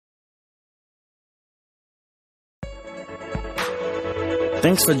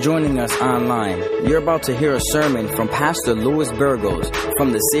Thanks for joining us online. You're about to hear a sermon from Pastor Louis Burgos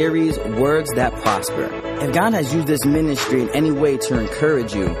from the series Words That Prosper. If God has used this ministry in any way to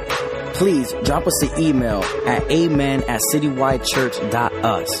encourage you, please drop us an email at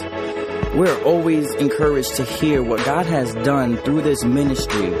amen@citywidechurch.us. We're always encouraged to hear what God has done through this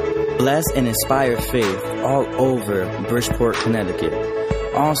ministry, bless and inspire faith all over Bridgeport, Connecticut.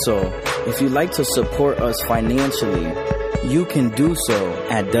 Also, if you'd like to support us financially, you can do so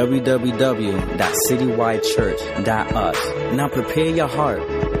at www.citywidechurch.us. Now prepare your heart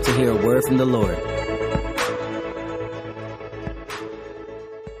to hear a word from the Lord.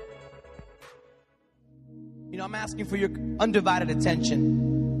 I'm asking for your undivided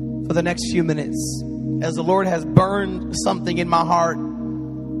attention for the next few minutes, as the Lord has burned something in my heart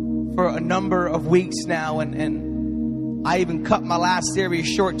for a number of weeks now, and I even cut my last series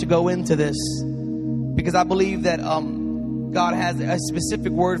short to go into this, because I believe that God has a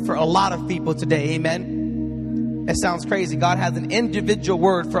specific word for a lot of people today. Amen. It sounds crazy. God has an individual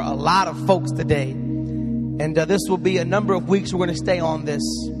word for a lot of folks today. And this will be a number of weeks we're going to stay on this.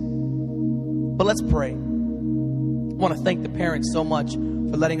 But let's pray. I want to thank the parents so much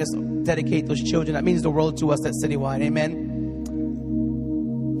for letting us dedicate those children. That means the world to us at Citywide. Amen.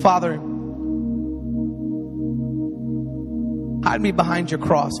 Father, hide me behind your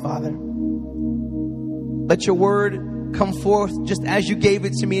cross, Father. Let your word come forth just as you gave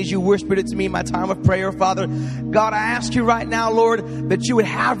it to me, as you whispered it to me in my time of prayer, Father. God, I ask you right now, Lord, that you would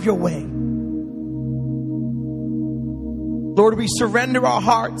have your way. Lord, we surrender our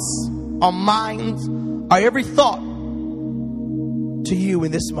hearts, our minds, our every thought to you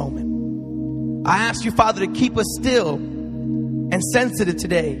in this moment. I ask you, Father, to keep us still and sensitive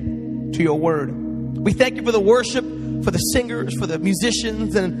today to your word. We thank you for the worship, for the singers, for the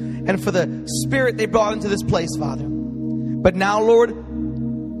musicians, and for the spirit they brought into this place, Father. But now, Lord,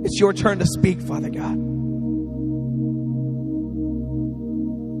 it's your turn to speak, Father God.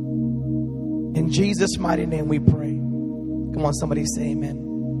 In Jesus' mighty name we pray. Come on, somebody say amen.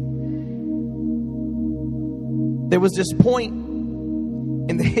 There was this point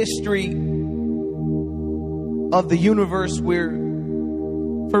in the history of the universe where,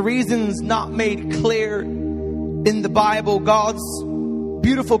 for reasons not made clear in the Bible, God's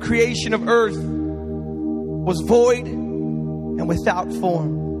beautiful creation of earth was void and without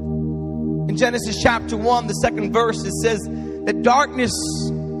form. In Genesis chapter 1, the second verse, it says that darkness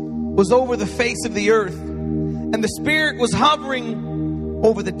was over the face of the earth, and the Spirit was hovering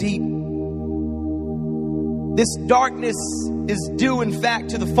over the deep. This darkness is due, in fact,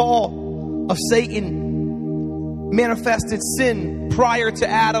 to the fall of Satan, manifested sin prior to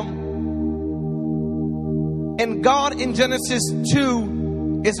Adam. And God in Genesis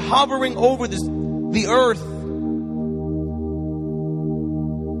 2 is hovering over the earth.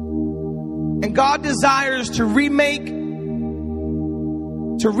 And God desires to remake,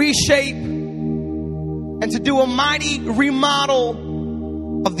 to reshape, and to do a mighty remodel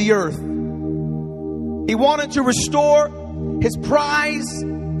of the earth. He wanted to restore his prized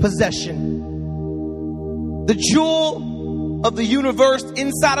possession, the jewel of the universe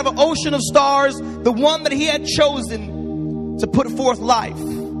inside of an ocean of stars, the one that he had chosen to put forth life.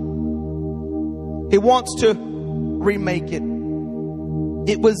 He wants to remake it.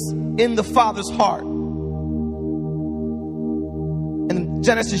 It was in the Father's heart. In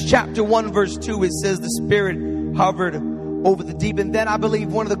Genesis chapter 1 verse 2, it says the Spirit hovered over the deep. And then I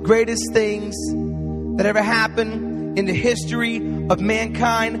believe one of the greatest things that ever happened in the history of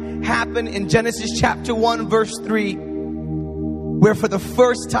mankind happened in Genesis chapter 1 verse 3, where for the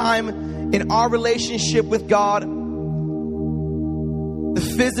first time in our relationship with God, the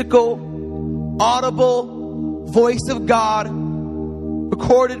physical, audible voice of God,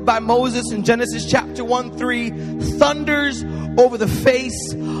 recorded by Moses in Genesis chapter 1:3, thunders over the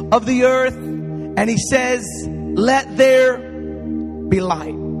face of the earth, and he says, "Let there be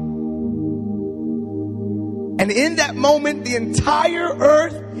light." And in that moment, the entire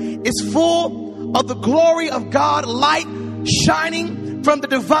earth is full of the glory of God, light shining from the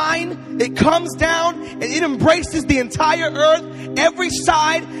divine. It comes down and it embraces the entire earth, every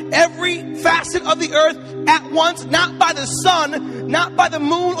side, every facet of the earth at once, not by the sun, not by the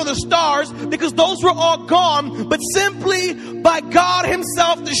moon or the stars, because those were all gone, but simply by God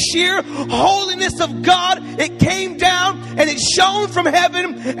himself, the sheer holiness of God. It came down and it shone from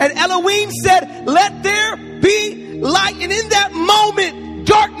heaven, and Elohim said, "Let there be light." And in that moment,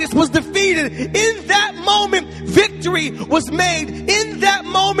 darkness was defeated. In that moment, victory was made. In that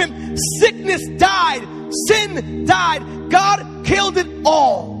moment, sickness died, sin died. God killed it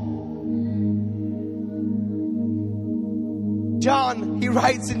all. John, he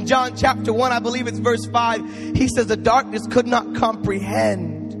writes in John chapter 1, I believe it's verse 5, he says the darkness could not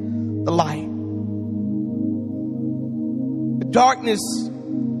comprehend the light. The darkness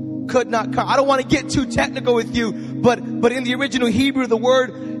could not come. I don't want to get too technical with you, but in the original Hebrew, the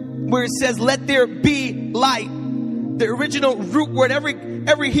word where it says let there be light, the original root word,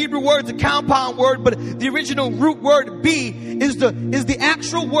 every Hebrew word is a compound word, but the original root word be is the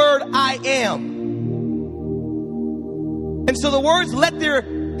actual word I am. And so the words let there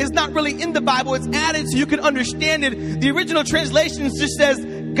is not really in the Bible, it's added so you can understand it. The original translation just says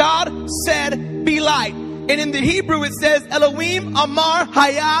God said be light. And in the Hebrew it says Elohim Amar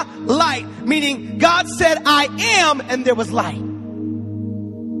Haya, light, meaning God said I am, and there was light.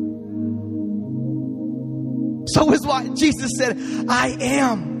 So is why Jesus said, I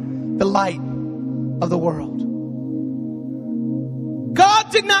am the light of the world.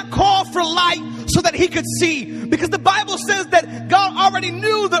 God did not call for light so that he could see, because the Bible says that God already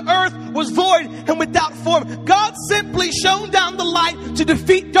knew the earth was void and without form. God simply shone down the light to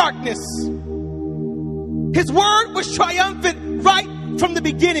defeat darkness. His word was triumphant right from the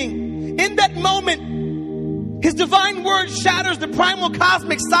beginning. In that moment, his divine word shatters the primal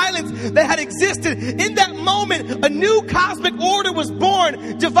cosmic silence that had existed. In that moment, a new cosmic order was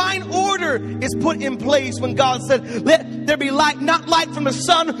born. Divine order is put in place when God said, let there be light, not light from the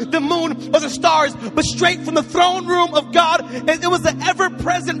sun, the moon, or the stars, but straight from the throne room of God. And it was the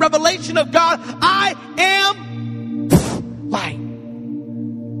ever-present revelation of God. I am light.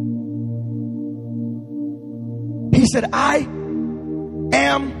 He said, I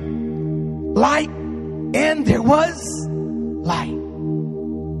am light. And there was light.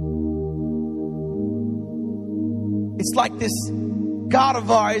 It's like this God of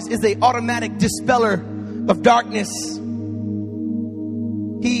ours is an automatic dispeller of darkness.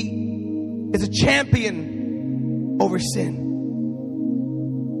 He is a champion over sin.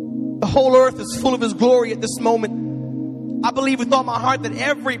 The whole earth is full of his glory at this moment. I believe with all my heart that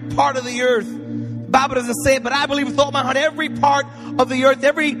every part of the earth, the Bible doesn't say it, but I believe with all my heart, every part of the earth,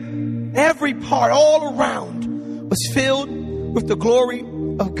 every part all around was filled with the glory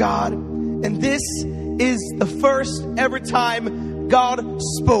of God. And this is the first ever time God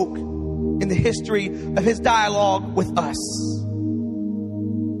spoke in the history of his dialogue with us.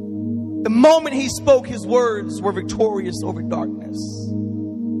 The moment he spoke, his words were victorious over darkness.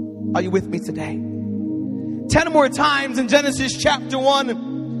 Are you with me today? 10 more times in Genesis chapter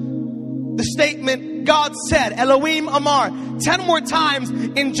 1, the statement God said, Elohim Amar. 10 more times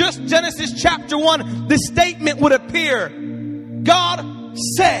in just Genesis chapter 1, the statement would appear. God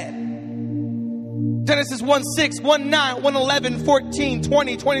said. Genesis 1:6, 1:9, 1:11, 14,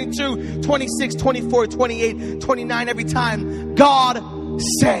 20, 22, 26, 24, 28, 29. Every time God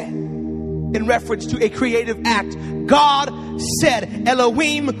said, in reference to a creative act. God said,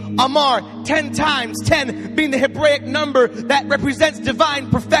 Elohim Amar. 10 times, 10 being the Hebraic number that represents divine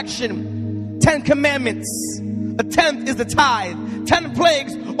perfection. 10 commandments. A 10th is the tithe. 10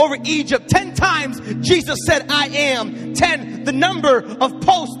 plagues over Egypt. 10 times Jesus said, I am. 10, the number of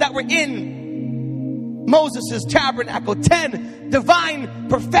posts that were in Moses' tabernacle. 10, divine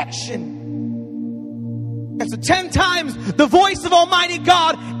perfection. And so 10 times the voice of Almighty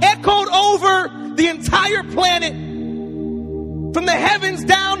God echoed over the entire planet, from the heavens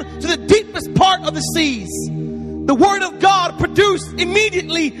down to the deepest part of the seas. The word of God produced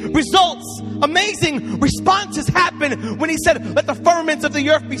immediately results. Amazing responses happened when he said, let the firmaments of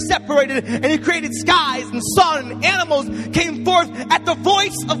the earth be separated, and he created skies and sun and animals came forth at the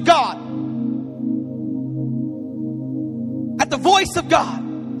voice of God. At the voice of God.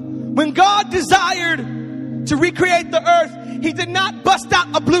 When God desired to recreate the earth, he did not bust out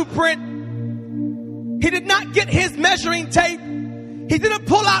a blueprint. He did not get his measuring tape. He didn't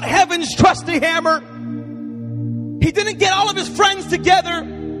pull out heaven's trusty hammer. He didn't get all of his friends together.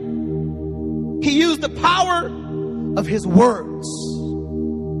 He used the power of his words.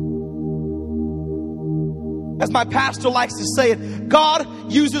 As my pastor likes to say it, God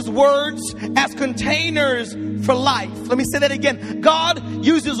uses words as containers for life. Let me say that again. God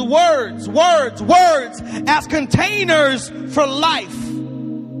uses words as containers for life.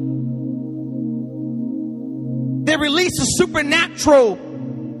 They release a supernatural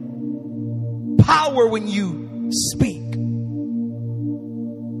power when you speak.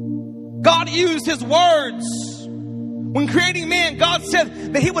 God used his words. When creating man, God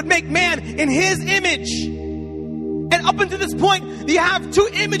said that he would make man in his image. And up until this point, you have two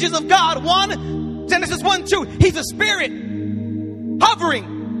images of God. One, Genesis 1:2, he's a spirit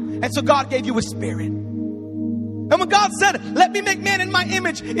hovering. And so God gave you a spirit. And when God said, let me make man in my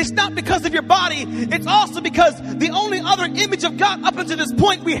image, it's not because of your body. It's also because the only other image of God up until this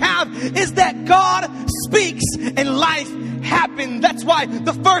point we have is that God speaks and life happened. That's why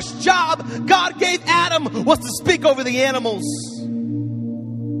the first job God gave Adam was to speak over the animals.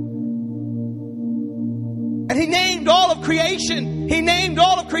 And he named all of creation. He named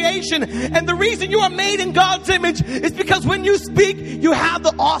all of creation. And the reason you are made in God's image is because when you speak, you have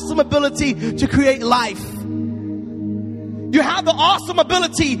the awesome ability to create life. You have the awesome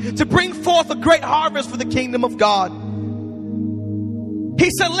ability to bring forth a great harvest for the kingdom of God. He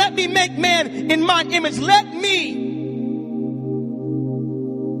said, let me make man in my image. Let me,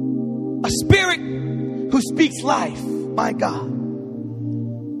 a spirit who speaks life. My God.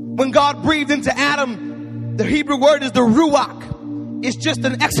 When God breathed into Adam, the Hebrew word is the ruach. It's just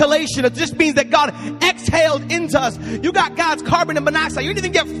an exhalation. It just means that God exhaled into us. You got God's carbon monoxide. You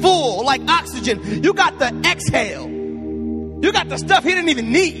didn't even get full like oxygen. You got the exhale. You got the stuff he didn't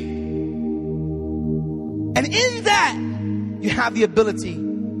even need. And in that, you have the ability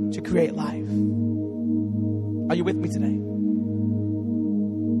to create life. Are you with me today?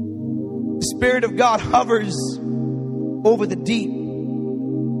 The Spirit of God hovers over the deep.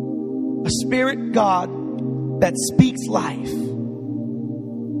 A Spirit God that speaks life.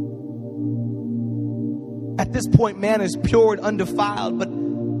 At this point, man is pure and undefiled, but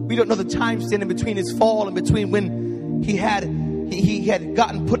we don't know the time stand in between his fall and between when he had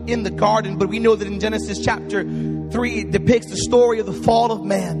gotten put in the garden. But we know that in Genesis chapter 3, it depicts the story of the fall of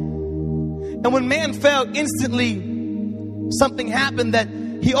man. And when man fell, instantly something happened, that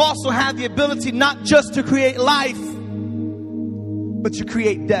he also had the ability not just to create life, but to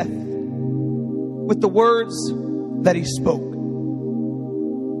create death with the words that he spoke.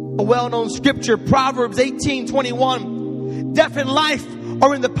 A well-known scripture, Proverbs 18:21. Death and life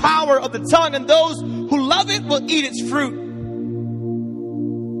are in the power of the tongue, and those who love it will eat its fruit.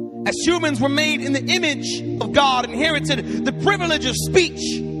 As humans were made in the image of God, inherited the privilege of speech.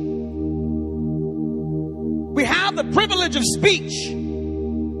 We have the privilege of speech.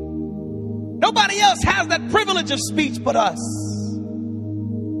 Nobody else has that privilege of speech but us.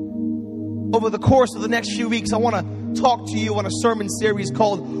 Over the course of the next few weeks, I want to talk to you on a sermon series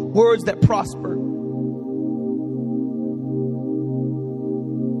called Words That Prosper.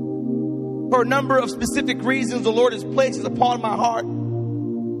 For a number of specific reasons, the Lord has placed it upon my heart.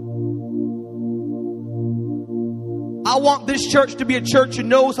 I want this church to be a church who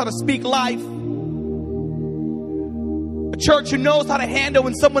knows how to speak life. A church who knows how to handle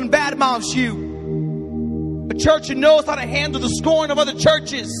when someone badmouths you. A church who knows how to handle the scorn of other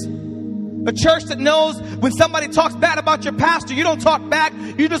churches. A church that knows when somebody talks bad about your pastor, you don't talk back.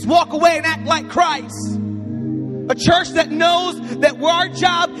 You just walk away and act like Christ. A church that knows that our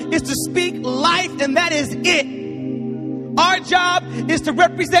job is to speak life, and that is it. Our job is to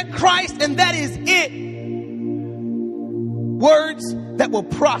represent Christ, and that is it. Words that will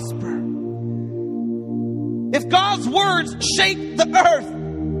prosper. If God's words shape the earth,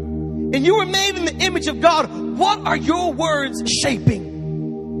 and you were made in the image of God, what are your words shaping?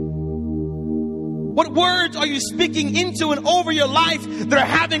 What words are you speaking into and over your life that are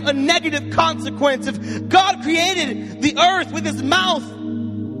having a negative consequence? If God created the earth with his mouth,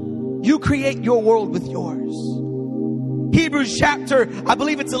 you create your world with yours. Hebrews chapter, I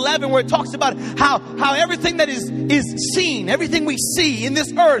believe it's 11, where it talks about how everything that is seen, everything we see in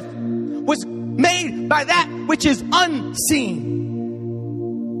this earth was made by that which is unseen.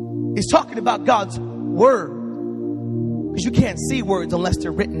 He's talking about God's word. Because you can't see words unless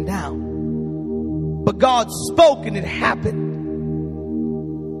they're written down. But God spoke and it happened.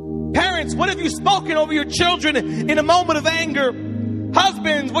 Parents, what have you spoken over your children in a moment of anger?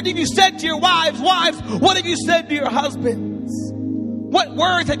 Husbands, what have you said to your wives? Wives, what have you said to your husbands? What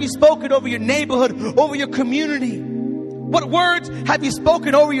words have you spoken over your neighborhood, over your community? What words have you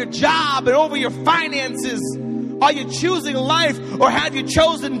spoken over your job and over your finances? Are you choosing life or have you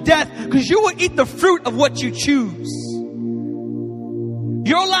chosen death? Because you will eat the fruit of what you choose.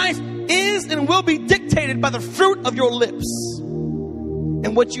 Your life is and will be dictated by the fruit of your lips.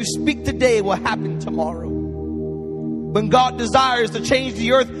 And what you speak today will happen tomorrow. When God desires to change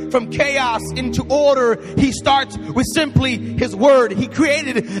the earth from chaos into order, he starts with simply his word. He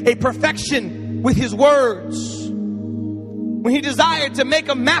created a perfection with his words. When he desired to make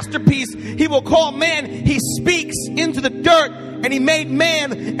a masterpiece, he will call man. He speaks into the dirt, and he made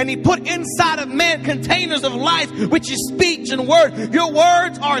man, and he put inside of man containers of life, which is speech and word. Your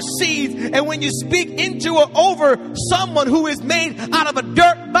words are seeds, and when you speak into or over someone who is made out of a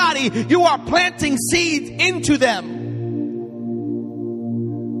dirt body, you are planting seeds into them.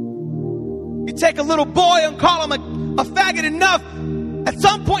 You take a little boy and call him a faggot enough, at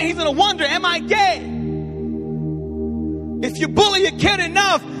some point he's going to wonder, am I gay? If you bully a kid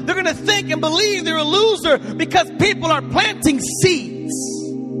enough, they're going to think and believe they're a loser because people are planting seeds.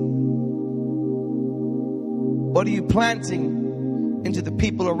 What are you planting into the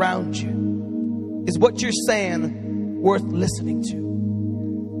people around you? Is what you're saying worth listening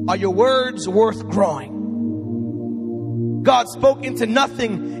to? Are your words worth growing? God spoke into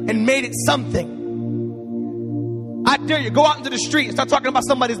nothing and made it something. I dare you, go out into the street and start talking about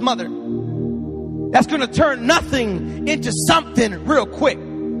somebody's mother. That's going to turn nothing into something real quick.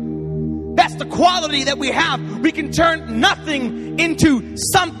 That's the quality that we have. We can turn nothing into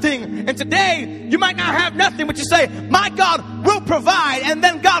something. And today, you might not have nothing, but you say, my God will provide, and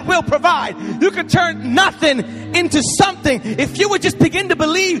then God will provide. You can turn nothing into something if you would just begin to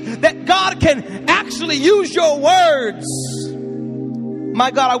believe that God can actually use your words. My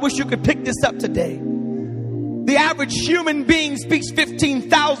God, I wish you could pick this up today. The average human being speaks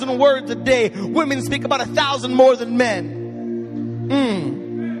 15,000 words a day. Women speak about 1,000 more than men.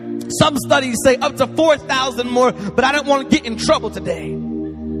 Some studies say up to 4,000 more, but I don't want to get in trouble today.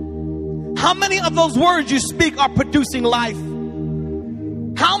 How many of those words you speak are producing life?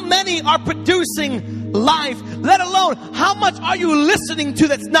 How many are producing life? Let alone, how much are you listening to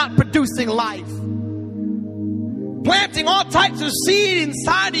that's not producing life? Planting all types of seed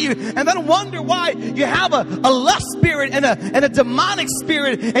inside of you, and then wonder why you have a lust spirit and a demonic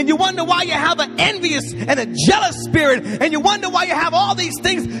spirit, and you wonder why you have an envious and a jealous spirit, and you wonder why you have all these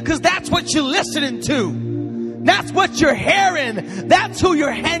things, because that's what you're listening to. That's what you're hearing. That's who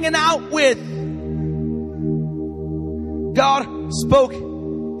you're hanging out with. God spoke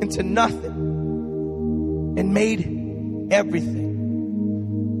into nothing and made everything.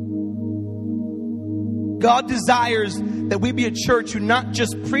 God desires that we be a church who not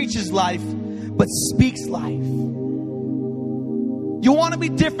just preaches life, but speaks life. You want to be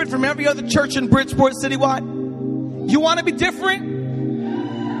different from every other church in Bridgeport citywide? You want to be different?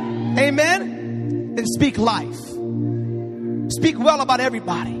 Amen? Then speak life. Speak well about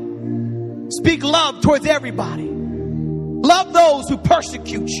everybody. Speak love towards everybody. Love those who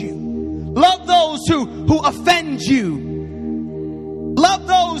persecute you. Love those who offend you. Love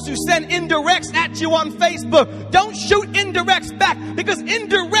those who send indirects at you on Facebook. Don't shoot indirects back, because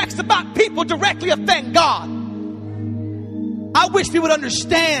indirects about people directly offend God. I wish we would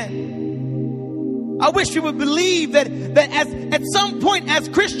understand. I wish we would believe that at some point as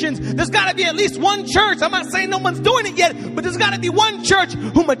Christians, there's got to be at least one church. I'm not saying no one's doing it yet, but there's got to be one church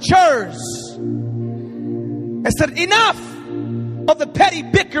who matures and said, enough of the petty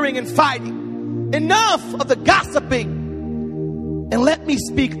bickering and fighting. Enough of the gossiping. And let me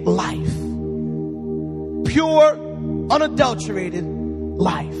speak life. Pure, unadulterated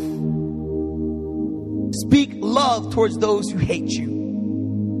life. Speak love towards those who hate you.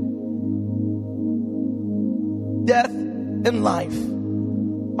 Death and life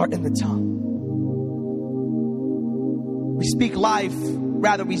are in the tongue. We speak life,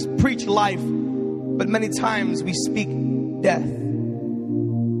 rather we preach life, but many times we speak death.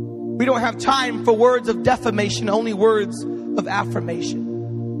 We don't have time for words of defamation, only words of affirmation.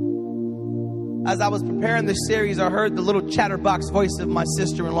 As I was preparing this series, I heard the little chatterbox voice of my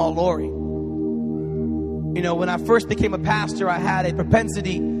sister-in-law, Lori. You know, when I first became a pastor, I had a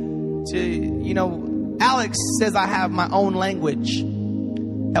propensity to, Alex says I have my own language.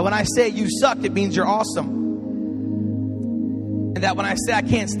 That when I say you suck, it means you're awesome. And that when I say I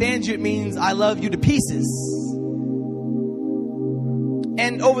can't stand you, it means I love you to pieces.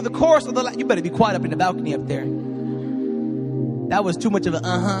 And over the course of you better be quiet up in the balcony up there. That was too much of a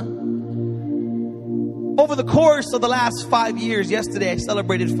Over the course of the last 5 years, yesterday I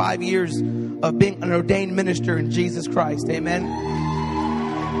celebrated 5 years of being an ordained minister in Jesus Christ. Amen.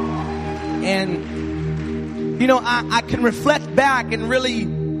 And, I can reflect back and really,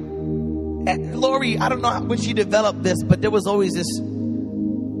 Lori, I don't know when she developed this, but there was always this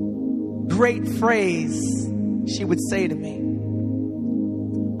great phrase she would say to me.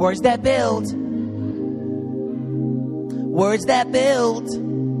 Words that build. Words that build.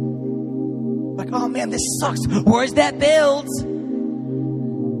 Like, oh man, this sucks. Words that build.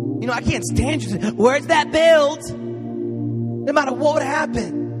 I can't stand you. Words that build. No matter what would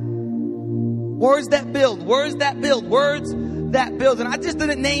happen. Words that build. Words that build. Words that build. And I just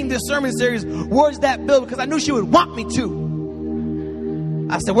didn't name this sermon series Words That Build because I knew she would want me to.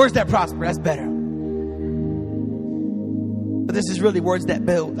 I said, words that prosper. That's better. But this is really Words That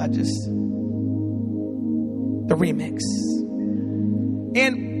Build. The remix.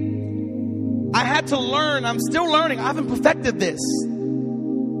 And I had to learn. I'm still learning. I haven't perfected this.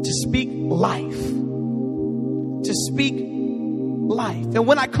 to speak life. To speak life. And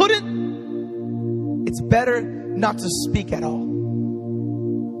when I couldn't, it's better not to speak at all.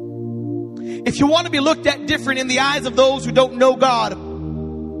 If you want to be looked at different in the eyes of those who don't know God,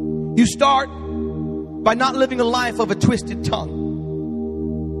 you start by not living a life of a twisted tongue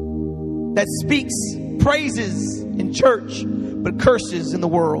that speaks praises in church but curses in the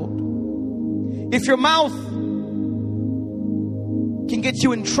world. If your mouth can get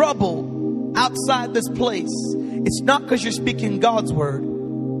you in trouble outside this place, it's not because you're speaking God's word.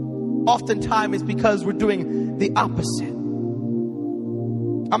 Oftentimes it's because we're doing the opposite.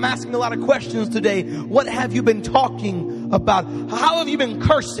 I'm asking a lot of questions today. What have you been talking about? How have you been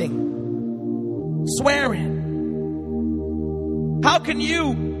cursing, swearing? How can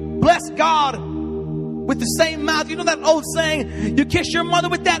you bless God with the same mouth? You know that old saying, you kiss your mother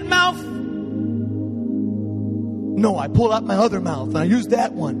with that mouth? No, I pull out my other mouth and I use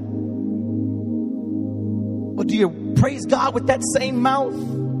that one. But do you praise God with that same mouth?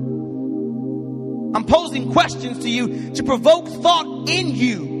 I'm posing questions to you to provoke thought in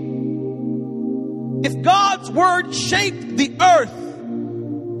you. If God's word shaped the earth,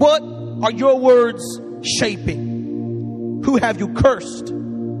 what are your words shaping? Who have you cursed?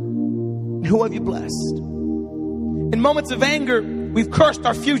 And who have you blessed? In moments of anger, we've cursed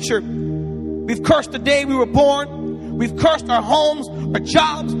our future. We've cursed the day we were born. We've cursed our homes, our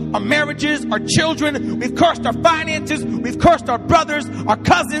jobs, our marriages, our children. We've cursed our finances. We've cursed our brothers, our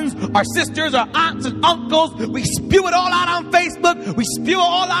cousins, our sisters, our aunts and uncles. We spew it all out on Facebook. We spew it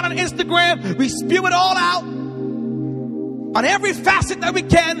all out on Instagram. We spew it all out on every facet that we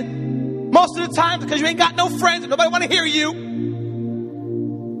can. Most of the time because you ain't got no friends and nobody want to hear you.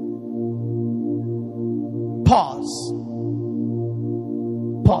 Pause.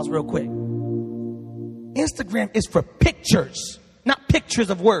 Pause real quick. Instagram is for pictures, not pictures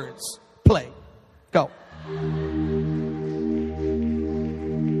of words. Play. Go.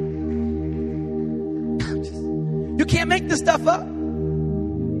 You can't make this stuff up.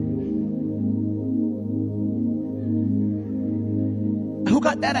 Who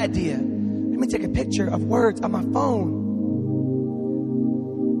got that idea? Let me take a picture of words on my phone.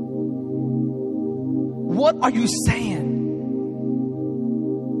 What are you saying?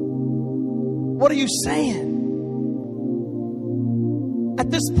 What are you saying?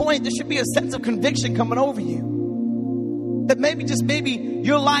 At this point, there should be a sense of conviction coming over you. That maybe, just maybe,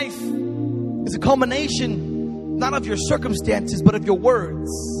 your life is a culmination, not of your circumstances, but of your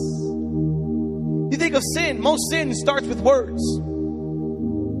words. You think of sin. Most sin starts with words.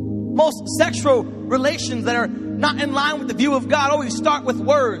 Most sexual relations that are not in line with the view of God always start with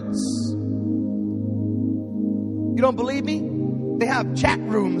words. You don't believe me? They have chat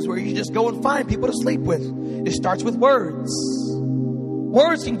rooms where you just go and find people to sleep with. It starts with words.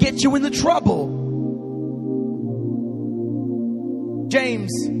 Words can get you into trouble.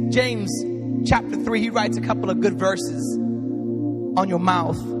 James chapter 3, he writes a couple of good verses on your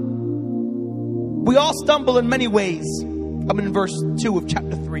mouth. We all stumble in many ways. I'm in verse 2 of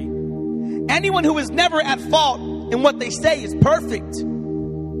chapter 3. Anyone who is never at fault in what they say is perfect,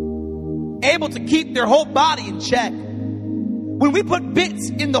 able to keep their whole body in check. When we put bits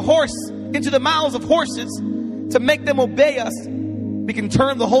into the mouths of horses to make them obey us, we can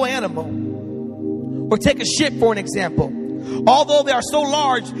turn the whole animal. Or take a ship for an example. Although they are so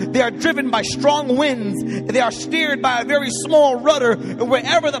large, they are driven by strong winds. They are steered by a very small rudder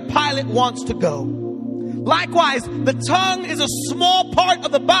wherever the pilot wants to go. Likewise, the tongue is a small part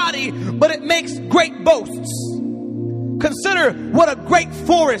of the body, but it makes great boasts. Consider what a great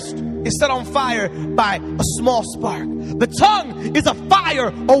forest is set on fire by a small spark. The tongue is a fire,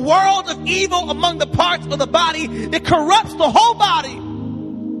 a world of evil among the parts of the body. It corrupts the whole body,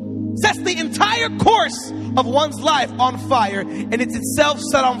 sets the entire course of one's life on fire, and it's itself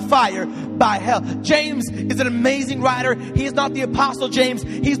set on fire by hell. James is an amazing writer. He is not the apostle James.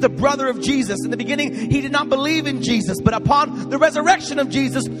 He's the brother of Jesus. In the beginning, he did not believe in Jesus, but upon the resurrection of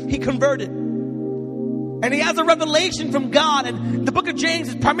Jesus, he converted. And he has a revelation from God. And the book of James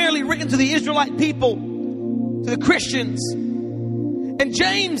is primarily written to the Israelite people, to the Christians. And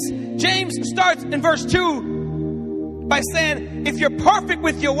James starts in verse 2 by saying, if you're perfect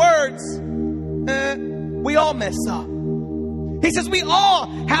with your words, we all mess up. He says we all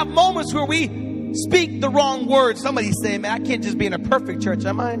have moments where we speak the wrong words. Somebody's saying, man, I can't just be in a perfect church,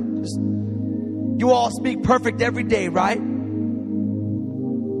 am I? You all speak perfect every day, right?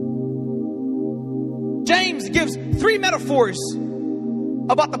 James gives 3 metaphors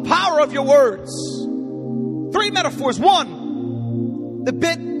about the power of your words. 3 metaphors. 1, the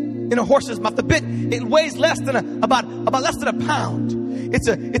bit in a horse's mouth. The bit, it weighs about less than a pound.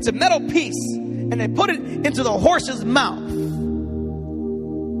 It's a metal piece, and they put it into the horse's mouth.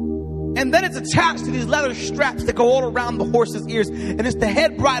 And then it's attached to these leather straps that go all around the horse's ears. And it's the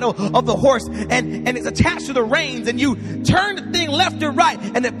head bridle of the horse. And it's attached to the reins. And you turn the thing left or right.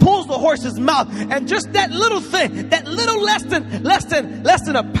 And it pulls the horse's mouth. And just that little thing, that little less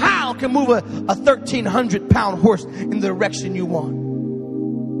than a pound can move a 1,300-pound horse in the direction you want.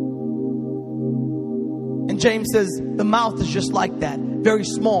 And James says the mouth is just like that. Very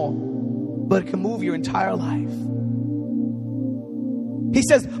small. But it can move your entire life. He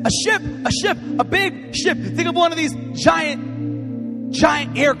says a ship, a big ship. Think of one of these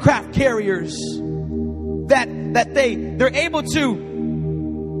giant aircraft carriers that they're able to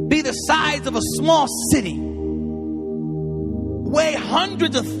be the size of a small city, weigh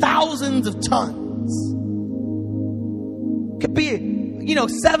hundreds of thousands of tons, could be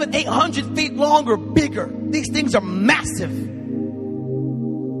 700-800 feet long or bigger. These things are massive,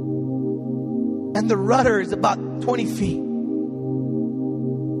 and the rudder is about 20 feet.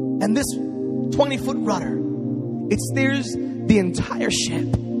 And this 20-foot rudder, it steers the entire ship.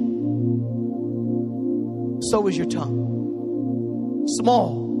 So is your tongue.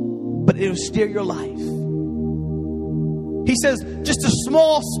 Small, but it'll steer your life. He says just a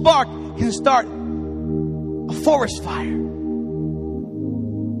small spark can start a forest fire.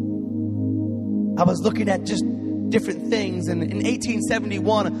 I was looking at just different things, and in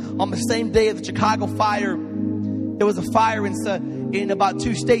 1871, on the same day of the Chicago fire, there was a fire in about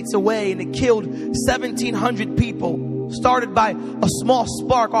 2 states away, and it killed 1,700 people. Started by a small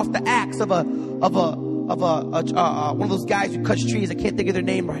spark off the axe of one of those guys who cuts trees. I can't think of their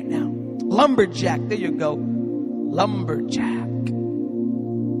name right now. Lumberjack. There you go. Lumberjack.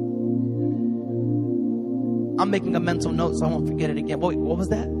 I'm making a mental note so I won't forget it again. Wait, what was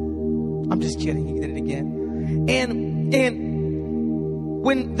that? I'm just kidding. He did it again. And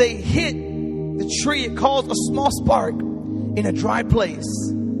when they hit the tree, it caused a small spark in a dry place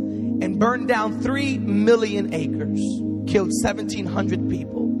and burned down 3 million acres, killed 1,700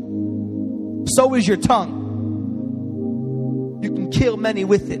 people. So is your tongue. You can kill many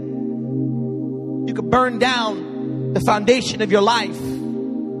with it. You can burn down the foundation of your life.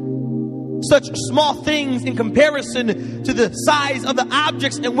 Such small things in comparison to the size of the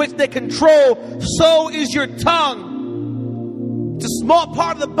objects in which they control. So is your tongue. It's a small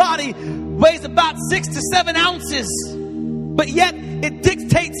part of the body, weighs about 6 to 7 ounces. But yet it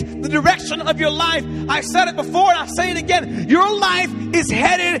dictates the direction of your life. I said it before and I'll say it again. Your life is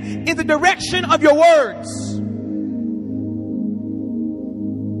headed in the direction of your words.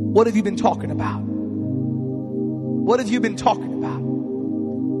 What have you been talking about? What have you been talking about?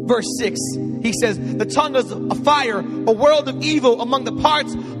 Verse 6, he says, the tongue is a fire, a world of evil among the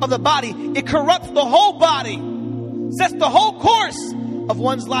parts of the body. It corrupts the whole body, sets the whole course of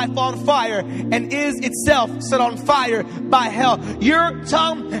one's life on fire, and is itself set on fire by hell. Your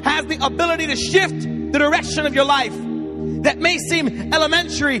tongue has the ability to shift the direction of your life. That may seem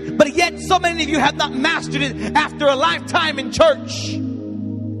elementary, but yet so many of you have not mastered it after a lifetime in church.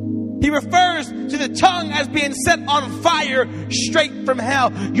 He refers to the tongue as being set on fire straight from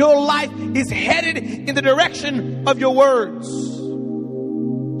hell. Your life is headed in the direction of your words.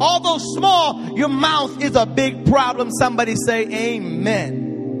 Although small, your mouth is a big problem. Somebody say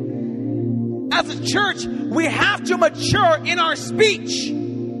amen. As a church, we have to mature in our speech.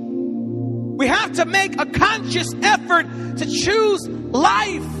 We have to make a conscious effort to choose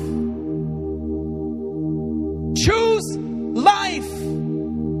life. Choose life.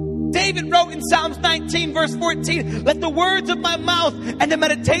 David wrote in Psalms 19 verse 14, let the words of my mouth and the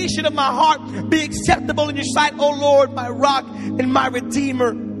meditation of my heart be acceptable in your sight, O Lord, my rock and my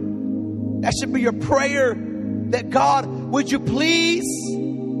redeemer. That should be your prayer, that God, would you please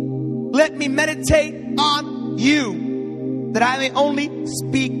let me meditate on you, that I may only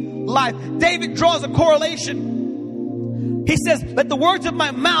speak life. David draws a correlation. He says, let the words of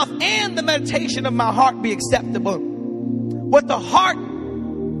my mouth and the meditation of my heart be acceptable. What the heart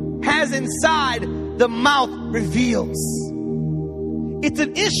has inside, the mouth reveals. It's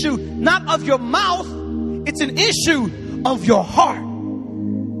an issue not of your mouth, it's an issue of your heart.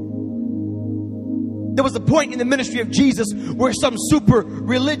 There was a point in the ministry of Jesus where some super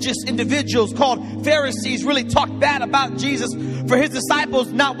religious individuals called Pharisees really talked bad about Jesus for his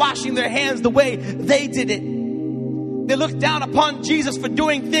disciples not washing their hands the way they did it. They looked down upon Jesus for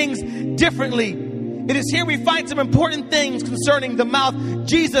doing things differently. It is here we find some important things concerning the mouth.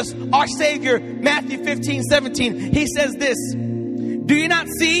 Jesus, our Savior, Matthew 15:17, he says this, do you not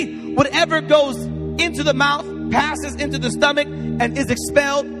see whatever goes into the mouth passes into the stomach and is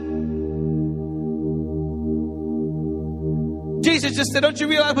expelled? Jesus just said, don't you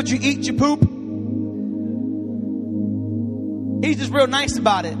realize what you eat, you poop? He's just real nice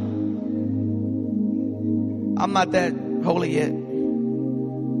about it. I'm not that holy yet.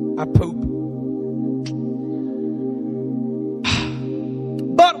 I poop.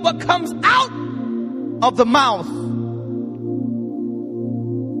 But what comes out of the mouth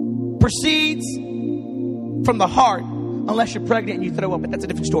proceeds from the heart, unless you're pregnant and you throw up, but that's a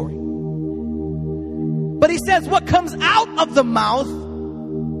different story. But he says what comes out of the mouth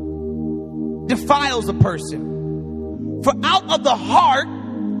defiles a person. For out of the heart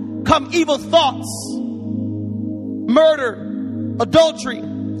come evil thoughts, murder, adultery,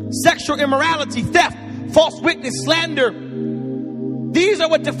 sexual immorality, theft, false witness, slander. These are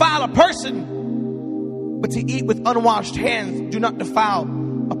what defile a person. But to eat with unwashed hands do not defile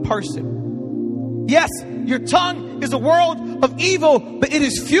a person. Yes, your tongue is a world of evil, but it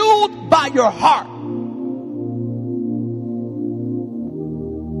is fueled by your heart.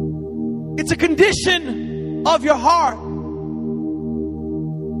 It's a condition of your heart.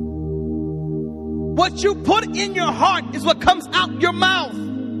 What you put in your heart is what comes out your mouth.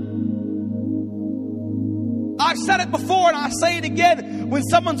 I've said it before and I'll say it again. When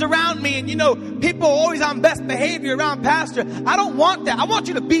someone's around me and people are always on best behavior around pastor, I don't want that. I want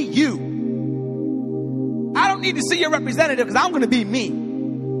you to be you. I don't need to see your representative because I'm going to be me.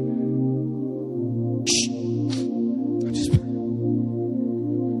 Shh.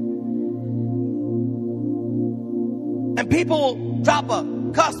 And people drop a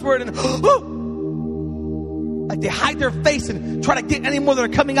cuss word and like they hide their face and try to get any more that are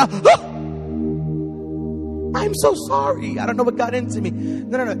coming out. I'm so sorry. I don't know what got into me.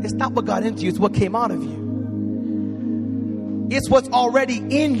 No. It's not what got into you. It's what came out of you. It's what's already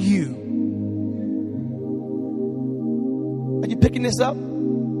in you. Are you picking this up?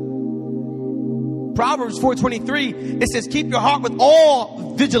 Proverbs 4:23, it says, keep your heart with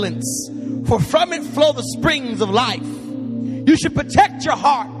all vigilance, for from it flow the springs of life. You should protect your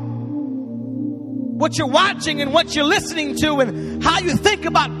heart. What you're watching and what you're listening to and how you think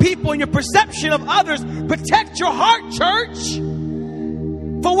about people and your perception of others. Protect your heart, church.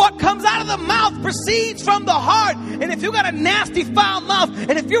 For what comes out of the mouth proceeds from the heart. And if you got a nasty, foul mouth,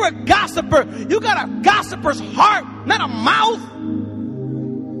 and if you're a gossiper, you got a gossiper's heart, not a mouth.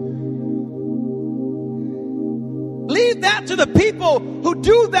 Leave that to the people who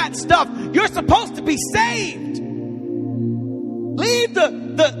do that stuff. You're supposed to be saved. Leave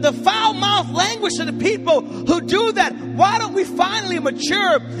the foul mouth language to the people who do that. Why don't we finally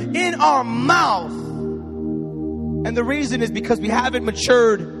mature in our mouth? And the reason is because we haven't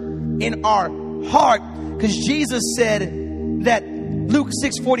matured in our heart. Because Jesus said that Luke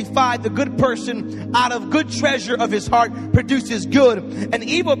 6:45, the good person out of good treasure of his heart produces good, and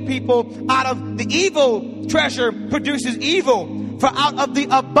evil people out of the evil treasure produces evil. For out of the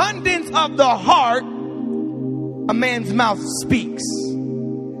abundance of the heart a man's mouth speaks.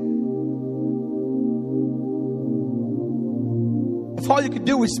 If all you can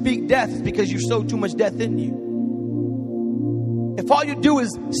do is speak death, it's because you sow too much death in you. If all you do is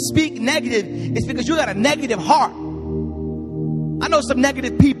speak negative, it's because you got a negative heart. I know some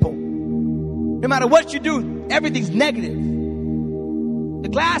negative people. No matter what you do, everything's negative. The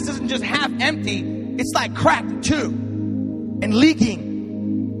glass isn't just half empty, it's like cracked too and leaking.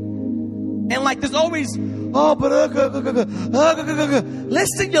 And like there's always, listen,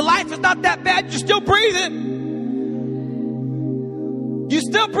 your life is not that bad. You're still breathing. You're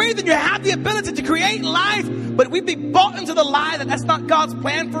still breathing. You have the ability to create life. But we've been bought into the lie that that's not God's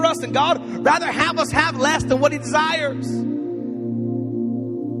plan for us. And God rather have us have less than what he desires.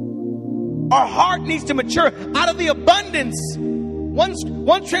 Our heart needs to mature out of the abundance. One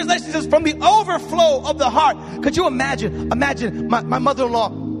translation says from the overflow of the heart. Could you imagine my mother-in-law,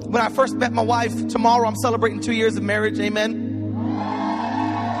 when I first met my wife, tomorrow I'm celebrating 2 years of marriage. Amen.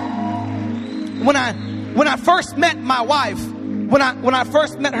 When I first met my wife, when I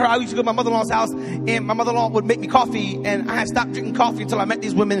first met her, I used to go to my mother-in-law's house, and my mother-in-law would make me coffee, and I had stopped drinking coffee until I met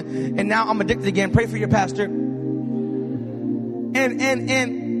these women, and now I'm addicted again. Pray for your pastor.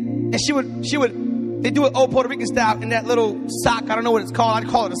 And she would they do it old Puerto Rican style in that little sock. I don't know what it's called. I'd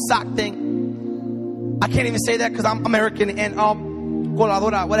call it a sock thing. I can't even say that because I'm American and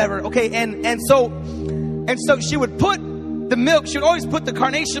coladora, whatever. Okay, and so she would put the milk. She would always put the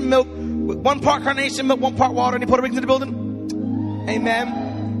carnation milk, 1 part carnation milk, 1 part water. Any Puerto Ricans in the building?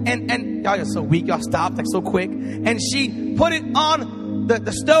 Amen. And y'all are so weak. Y'all stopped like so quick. And she put it on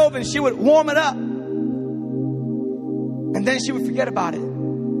the stove and she would warm it up. And then she would forget about it.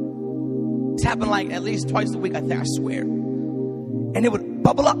 It's happened like at least twice a week, I think, I swear. And it would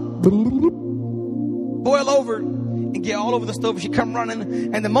bubble up, boil over, and get all over the stove. She'd come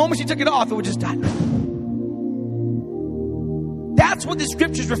running, and the moment she took it off, it would just die. That's what the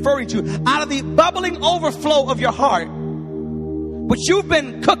scripture is referring to. Out of the bubbling overflow of your heart, what you've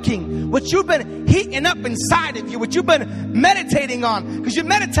been cooking, what you've been heating up inside of you, what you've been meditating on. Because you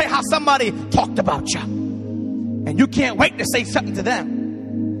meditate how somebody talked about you, and you can't wait to say something to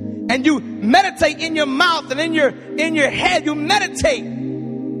them. And you meditate in your mouth and in your head. You meditate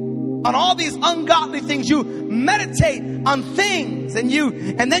on all these ungodly things. You meditate on things, and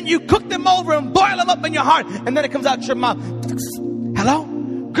then you cook them over and boil them up in your heart, and then it comes out your mouth. Hello?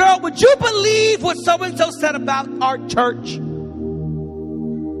 Girl, would you believe what so-and-so said about our church?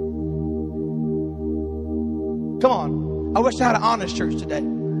 Come on. I wish I had an honest church today.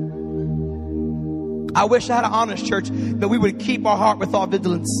 I wish I had an honest church, that we would keep our heart with all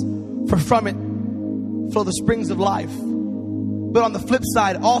vigilance, for from it flow the springs of life. But on the flip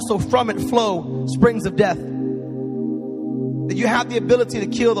side, also from it flow springs of death. That you have the ability to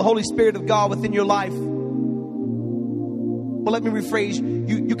kill the Holy Spirit of God within your life. Well, let me rephrase.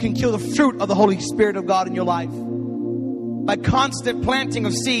 You can kill the fruit of the Holy Spirit of God in your life by constant planting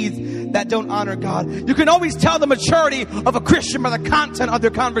of seeds that don't honor God. You can always tell the maturity of a Christian by the content of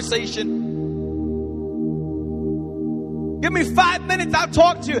their conversation. Give me 5 minutes, I'll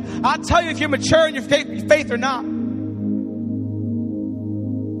talk to you. I'll tell you if you're mature in your faith or not.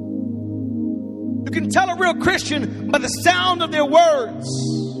 You can tell a real Christian by the sound of their words.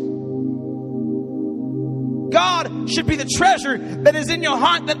 God should be the treasure that is in your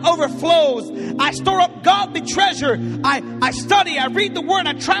heart that overflows. I store up godly treasure. I study, I read the word,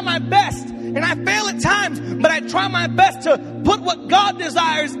 I try my best. And I fail at times, but I try my best to put what God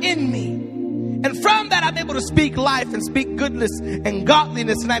desires in me. And from that, I'm able to speak life and speak goodness and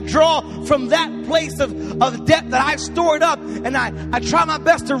godliness. And I draw from that place of depth that I've stored up. And I try my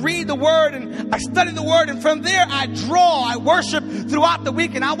best to read the word, and I study the word. And from there, I draw. I worship throughout the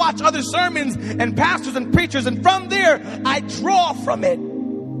week. And I watch other sermons and pastors and preachers. And from there, I draw from it.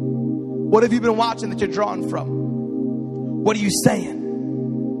 What have you been watching that you're drawing from? What are you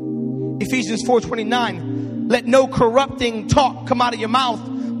saying? Ephesians 4:29. Let no corrupting talk come out of your mouth,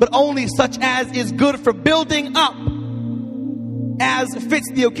 but only such as is good for building up, as fits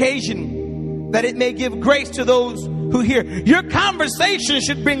the occasion, that it may give grace to those who hear. Your conversation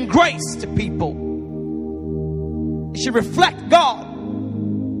should bring grace to people. It should reflect God.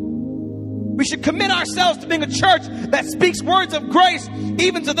 We should commit ourselves to being a church that speaks words of grace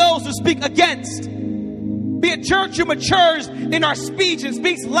even to those who speak against. Be a church who matures in our speech and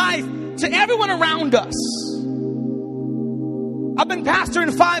speaks life to everyone around us. I've been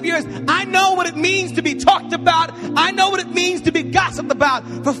pastoring 5 years. I know what it means to be talked about. I know what it means to be gossiped about.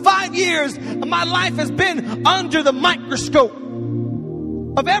 For 5 years, my life has been under the microscope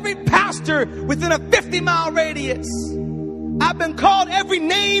of every pastor within a 50-mile radius. I've been called every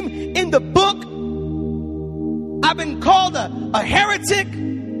name in the book. I've been called a heretic.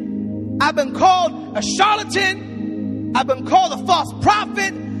 I've been called a charlatan. I've been called a false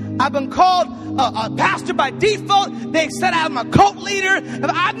prophet. I've been called a pastor by default. They said I'm a cult leader.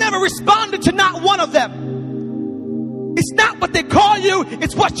 I've never responded to not one of them. It's not what they call you,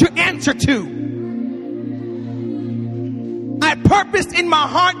 it's what you answer to. I purposed in my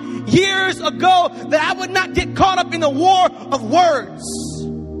heart years ago that I would not get caught up in the war of words.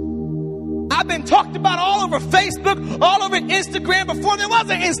 I've been talked about all over Facebook, all over Instagram before there was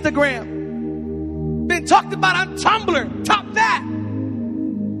an Instagram. Been talked about on Tumblr, top that.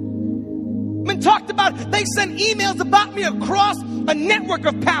 Been talked about. They send emails about me across a network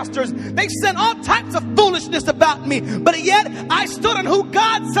of pastors. They sent all types of foolishness about me. But yet I stood on who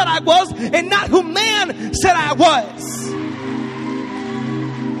God said I was and not who man said I was.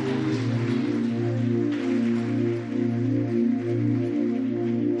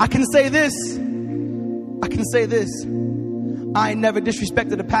 I can say this. I never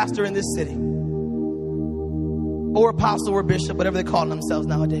disrespected a pastor in this city, or apostle or bishop, whatever they call themselves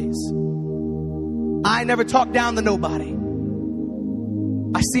nowadays. I never talk down to nobody.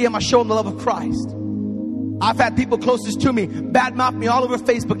 I see him, I show them the love of Christ. I've had people closest to me badmouth me all over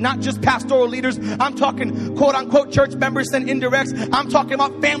Facebook, not just pastoral leaders. I'm talking quote unquote church members and indirects. I'm talking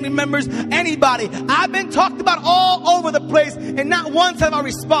about family members, anybody. I've been talked about all over the place, and not once have I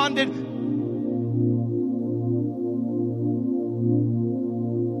responded.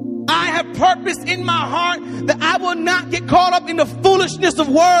 I have purpose in my heart that I will not get caught up in the foolishness of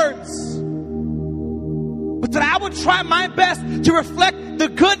words, but that I will try my best to reflect the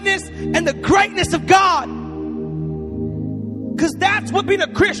goodness and the greatness of God. Because that's what being a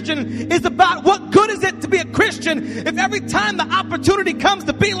Christian is about. What good is it to be a Christian if every time the opportunity comes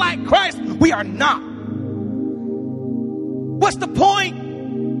to be like Christ, we are not? What's the point?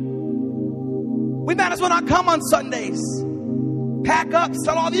 We might as well not come on Sundays. Pack up,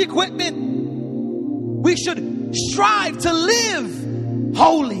 sell all the equipment. We should strive to live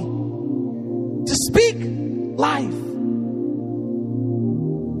holy, to speak life.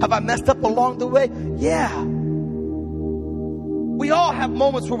 Have I messed up along the way? Yeah. We all have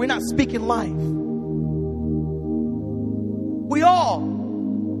moments where we're not speaking life. We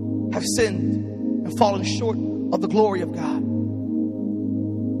all have sinned and fallen short of the glory of God.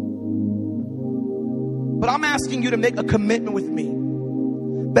 But I'm asking you to make a commitment with me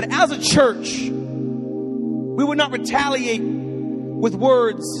that as a church, we will not retaliate with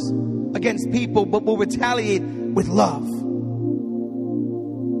words against people, but we'll retaliate with love.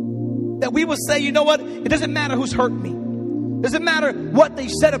 That we will say, you know what? It doesn't matter who's hurt me. It doesn't matter what they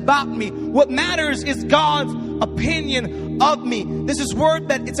said about me. What matters is God's opinion of me. This is word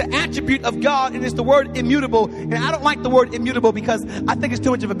that it's an attribute of God, and it's the word immutable. And I don't like the word immutable because I think it's too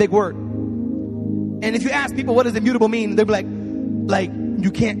much of a big word. And if you ask people what does immutable mean, they'll be like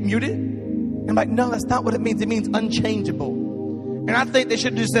you can't mute it? And I'm like, no, that's not what it means. It means unchangeable. And I think they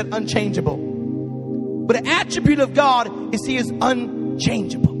should have just said unchangeable. But an attribute of God is He is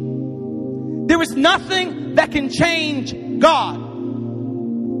unchangeable. There is nothing that can change God.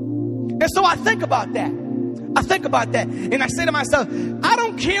 And so I think about that. And I say to myself, I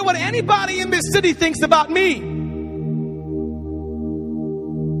don't care what anybody in this city thinks about me.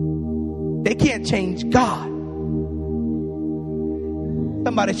 They can't change God.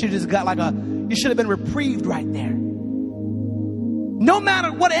 Somebody should have just got you should have been reprieved right there. No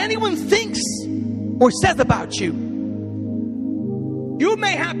matter what anyone thinks or says about you. You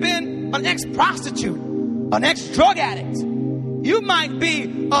may have been an ex-prostitute, an ex-drug addict. You might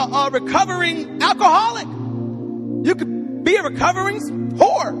be a recovering alcoholic. You could be a recovering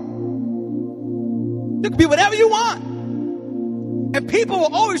whore. You could be whatever you want. And people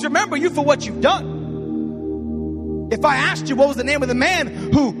will always remember you for what you've done. If I asked you what was the name of the man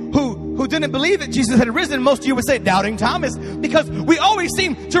who didn't believe that Jesus had risen, most of you would say Doubting Thomas, because we always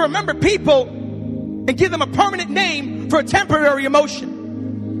seem to remember people and give them a permanent name for a temporary emotion.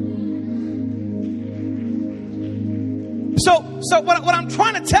 So what I'm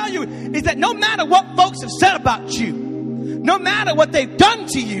trying to tell you is that no matter what folks have said about you, no matter what they've done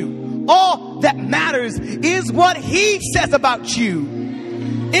to you, all that matters is what He says about you,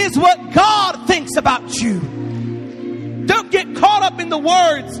 is what God thinks about you. Don't get caught up in the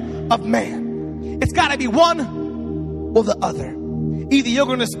words of man. It's got to be one or the other. Either you're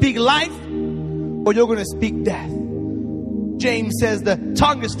going to speak life or you're going to speak death. James says the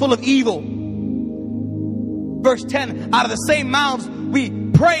tongue is full of evil. Verse 10, out of the same mouths we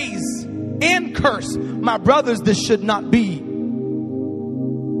praise and curse. My brothers, this should not be.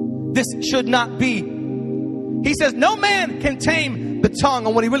 This should not be. He says no man can tame the tongue.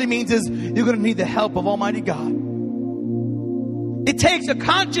 And what he really means is you're going to need the help of Almighty God. It takes a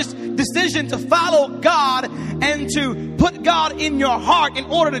conscious decision to follow God and to put God in your heart in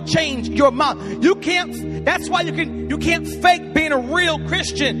order to change your mouth. That's why you can't fake being a real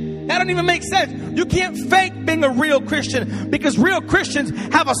Christian. That don't even make sense. You can't fake being a real Christian because real Christians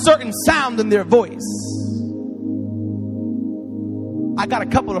have a certain sound in their voice. I got a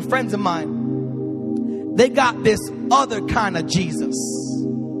couple of friends of mine. They got this other kind of Jesus.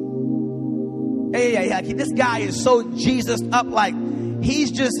 This guy is so Jesus up,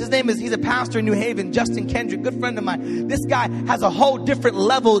 he's a pastor in New Haven, Justin Kendrick, good friend of mine. This guy has a whole different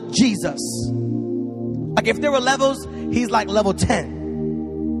level Jesus. If there were levels, he's like level 10.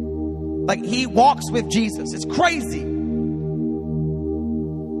 He walks with Jesus. It's crazy. And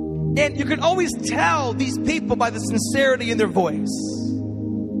you can always tell these people by the sincerity in their voice,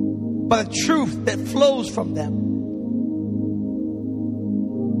 by the truth that flows from them.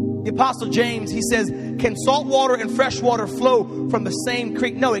 The Apostle James, he says, can salt water and fresh water flow from the same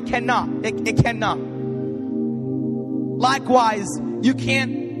creek? No, it cannot. It cannot. Likewise, you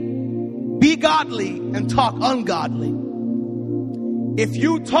can't be godly and talk ungodly. If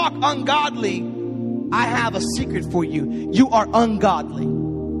you talk ungodly, I have a secret for you. You are ungodly.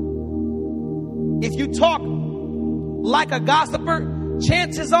 If you talk like a gossiper,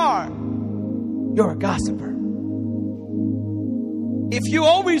 chances are you're a gossiper. If you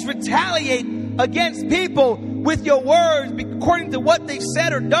always retaliate against people with your words according to what they've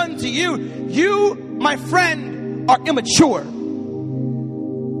said or done to you, you, my friend, are immature.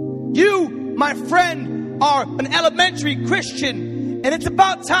 You, my friend, are an elementary Christian. And it's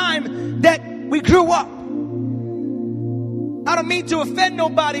about time that we grew up. I don't mean to offend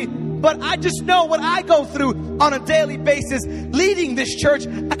nobody, but I just know what I go through on a daily basis leading this church.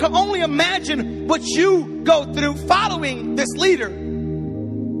 I can only imagine what you go through following this leader.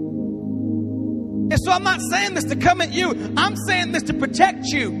 And so I'm not saying this to come at you. I'm saying this to protect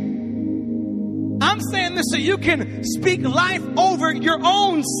you. I'm saying this so you can speak life over your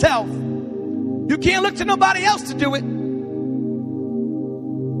own self. You can't look to nobody else to do it.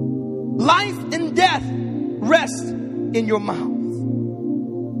 Life and death rest in your mouth.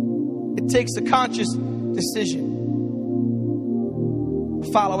 It takes a conscious decision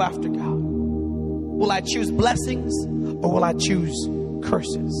to follow after God. Will I choose blessings or will I choose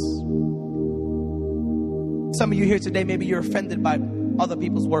curses? Some of you here today, maybe you're offended by other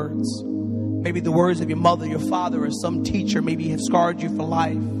people's words. Maybe the words of your mother, your father, or some teacher maybe have scarred you for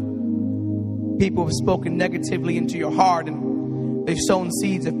life. People have spoken negatively into your heart, and they've sown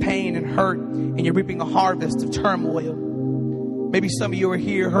seeds of pain and hurt, and you're reaping a harvest of turmoil. Maybe some of you are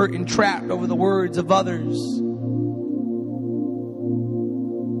here hurt and trapped over the words of others.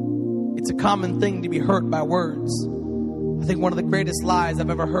 It's a common thing to be hurt by words. I think one of the greatest lies I've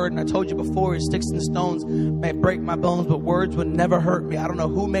ever heard, and I told you before, is sticks and stones may break my bones, but words would never hurt me. I don't know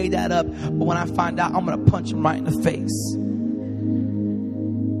who made that up, but when I find out, I'm going to punch him right in the face.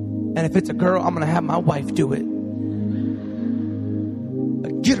 And if it's a girl, I'm going to have my wife do it.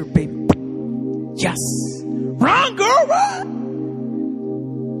 Get her, baby. Yes. Run, girl, run.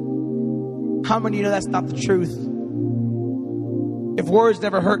 How many of you know that's not the truth? If words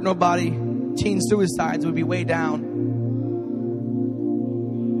never hurt nobody, teen suicides would be way down.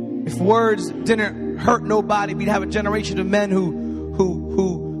 If words didn't hurt nobody, we'd have a generation of men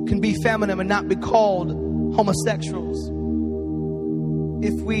who can be feminine and not be called homosexuals.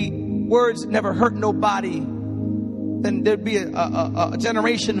 If words never hurt nobody, then there'd be a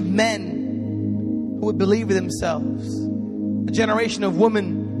generation of men who would believe in themselves. A generation of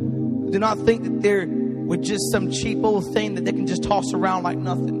women who do not think that they're with just some cheap old thing that they can just toss around like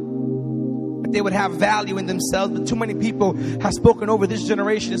nothing. They would have value in themselves, but too many people have spoken over this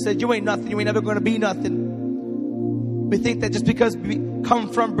generation and said, you ain't nothing, you ain't never going to be nothing. We think that just because we come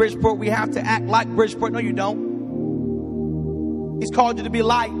from Bridgeport, we have to act like Bridgeport. No, you don't. He's called you to be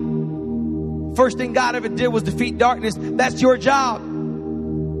light. First thing God ever did was defeat darkness. That's your job.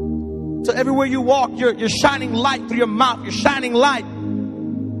 So everywhere you walk, you're shining light through your mouth. You're shining light.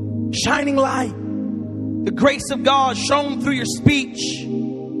 Shining light. The grace of God shown through your speech.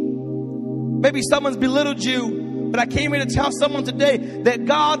 Maybe someone's belittled you, but I came here to tell someone today that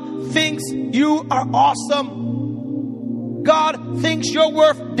God thinks you are awesome. God thinks you're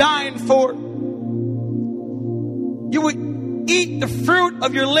worth dying for. You would eat the fruit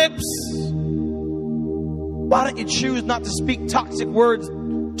of your lips. Why don't you choose not to speak toxic words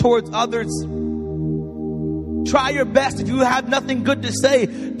towards others? Try your best. If you have nothing good to say,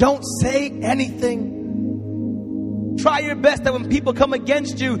 don't say anything. Try your best that when people come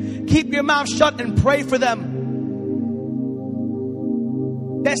against you, keep your mouth shut and pray for them.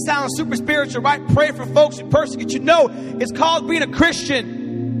 That sounds super spiritual, right? Pray for folks who persecute you. No, it's called being a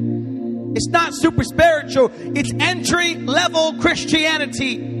Christian. It's not super spiritual. It's entry level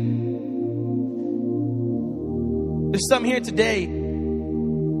Christianity. There's some here today.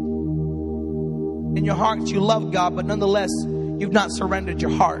 In your hearts you love God, but nonetheless, you've not surrendered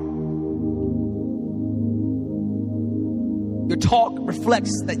your heart. Your talk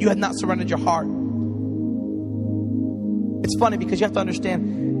reflects that you have not surrendered your heart. It's funny because you have to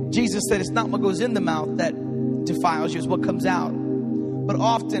understand, Jesus said it's not what goes in the mouth that defiles you, it's what comes out. But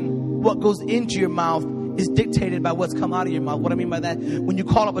often what goes into your mouth is dictated by what's come out of your mouth. What I mean by that, when you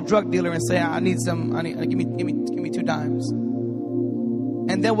call up a drug dealer and say, give me 2 dimes.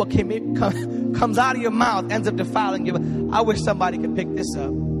 And then what comes out of your mouth ends up defiling you. I wish somebody could pick this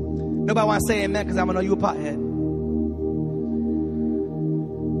up. Nobody want to say amen because I'm going to know you a pothead.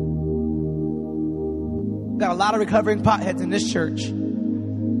 Got a lot of recovering potheads in this church. You're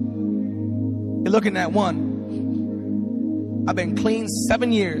looking at one. I've been clean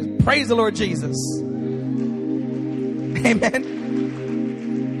 7 years. Praise the Lord Jesus. Amen.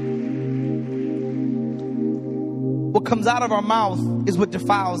 What comes out of our mouth is what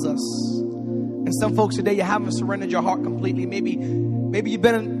defiles us. And some folks today, you haven't surrendered your heart completely. Maybe you've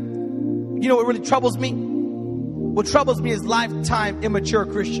been, you know what really troubles me? What troubles me is lifetime immature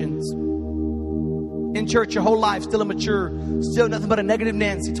Christians. In church your whole life, still immature, still nothing but a negative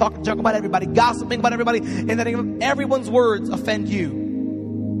Nancy, talking junk about everybody, gossiping about everybody, and then everyone's words offend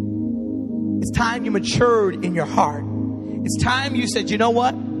you. It's time you matured in your heart. It's time you said, you know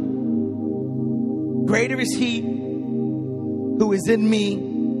what? Greater is He who is in me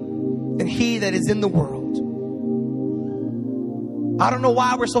than he that is in the world. I don't know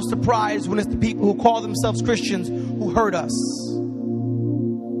why we're so surprised when it's the people who call themselves Christians who hurt us.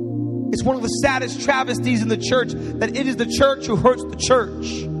 It's one of the saddest travesties in the church that it is the church who hurts the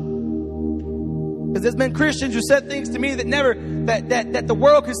church. Because there's been Christians who said things to me that the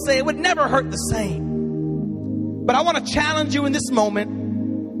world could say it would never hurt the same. But I want to challenge you in this moment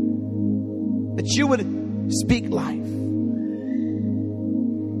that you would speak life.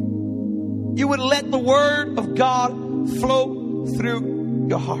 You would let the word of God flow through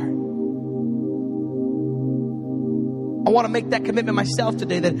your heart. I want to make that commitment myself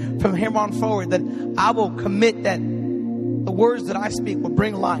today, that from here on forward, that I will commit that the words that I speak will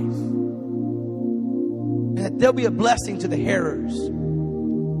bring life. And that there'll be a blessing to the hearers.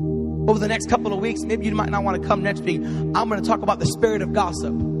 Over the next couple of weeks, maybe you might not want to come next week, I'm going to talk about the spirit of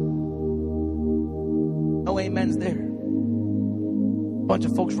gossip. No amens there. A bunch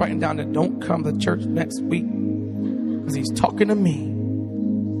of folks writing down that don't come to church next week because he's talking to me.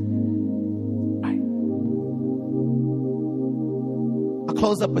 Right. I'll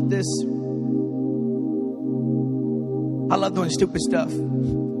close up with this. I love doing stupid stuff.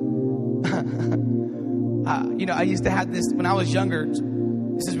 I used to have this when I was younger.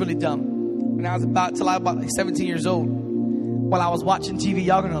 This is really dumb. When I was about 17 years old, while I was watching TV,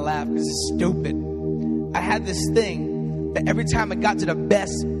 y'all gonna laugh because it's stupid. I had this thing that every time it got to the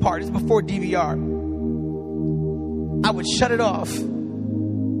best part, it's before DVR, I would shut it off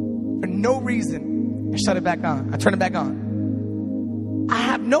for no reason and shut it back on. I turn it back on. I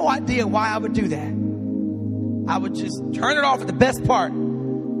have no idea why I would do that. I would just turn it off at the best part.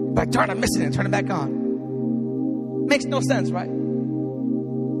 But darn, I'm missing it. Turn it back on. Makes no sense, right?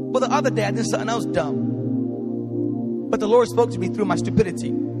 Well, the other day I did something else dumb. But the Lord spoke to me through my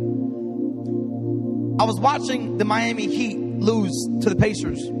stupidity. I was watching the Miami Heat lose to the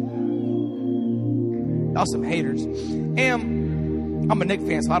Pacers. Y'all some haters. And I'm a Knicks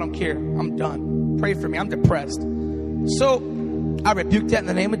fan, so I don't care. I'm done. Pray for me. I'm depressed. So I rebuke that in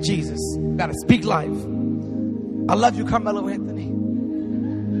the name of Jesus. Gotta speak life. I love you, Carmelo Anthony.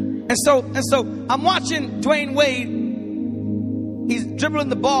 And so I'm watching Dwayne Wade. He's dribbling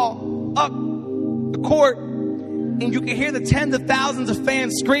the ball up the court, and you can hear the tens of thousands of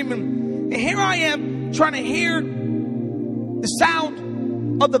fans screaming. And here I am trying to hear the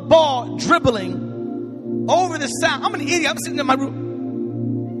sound of the ball dribbling over the sound. I'm an idiot. I'm sitting in my room.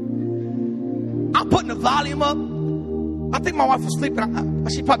 I'm putting the volume up. I think my wife was sleeping.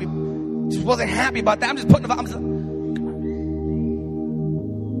 She probably just wasn't happy about that. I'm just putting the volume.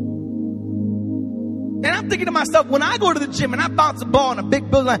 And I'm thinking to myself, when I go to the gym and I bounce a ball in a big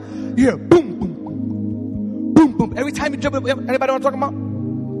building, like, yeah, boom, boom, boom, boom, boom. Every time you dribble, anybody know what I'm talking about?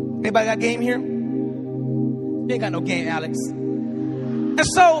 Anybody got game here? You ain't got no game, Alex. And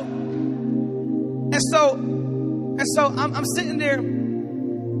so I'm sitting there,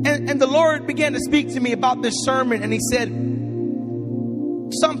 and the Lord began to speak to me about this sermon, and He said,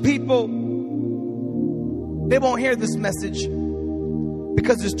 some people, they won't hear this message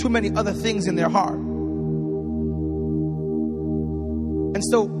because there's too many other things in their heart. And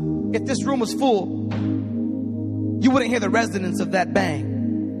so, if this room was full, you wouldn't hear the resonance of that bang.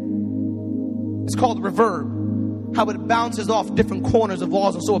 It's called reverb. How it bounces off different corners of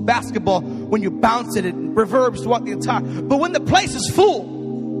walls. And so a basketball, when you bounce it, it reverbs throughout the entire. But when the place is full,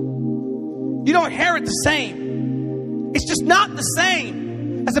 you don't hear it the same. It's just not the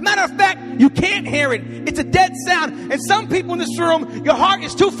same. As a matter of fact, you can't hear it. It's a dead sound. And some people in this room, your heart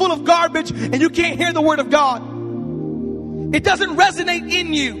is too full of garbage and you can't hear the word of God. It doesn't resonate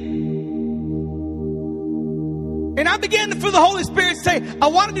in you. And I began to feel the Holy Spirit say, I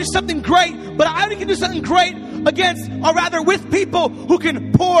want to do something great, but I only can do something great against, or rather with people who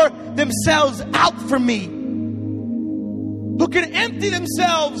can pour themselves out for me. Who can empty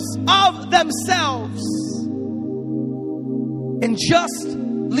themselves of themselves and just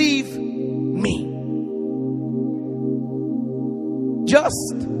leave me.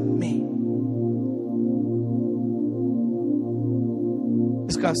 Just me.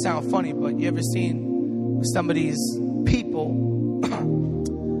 It's gonna sound funny, but you ever seen some of these people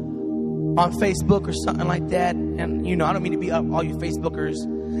on Facebook or something like that? And I don't mean to be up all you Facebookers.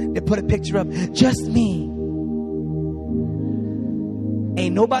 They put a picture up, just me.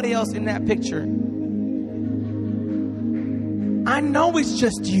 Ain't nobody else in that picture. I know it's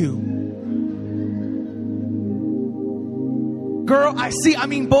just you. Girl, boy, I see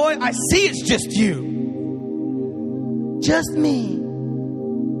it's just you. Just me.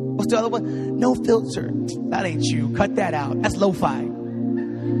 What's the other one? No filter. That ain't you. Cut that out. That's lo-fi.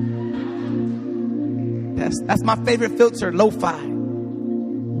 That's my favorite filter, lo-fi.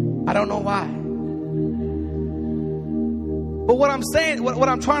 I don't know why. But what I'm saying, what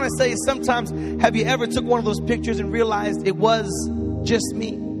I'm trying to say is sometimes, have you ever took one of those pictures and realized it was just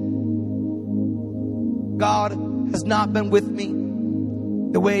me? God has not been with me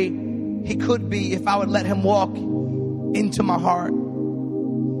the way he could be if I would let him walk into my heart.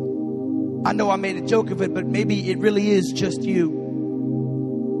 I know I made a joke of it, but maybe it really is just you.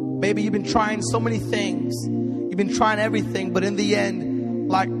 Maybe you've been trying so many things. You've been trying everything, but in the end,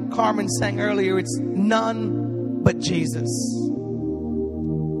 like Carmen sang earlier, it's none but Jesus.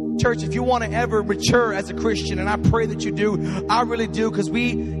 Church, if you want to ever mature as a Christian, and I pray that you do, I really do, because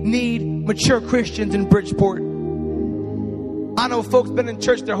we need mature Christians in Bridgeport. I know folks been in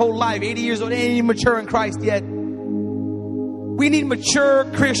church their whole life, 80 years old, they ain't even mature in Christ yet. We need mature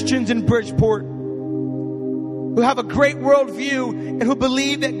Christians in Bridgeport who have a great worldview and who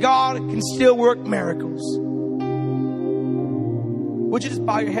believe that God can still work miracles. Would you just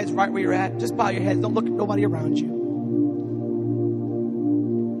bow your heads right where you're at? Just bow your heads. Don't look at nobody around you.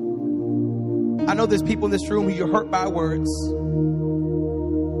 I know there's people in this room who you're hurt by words.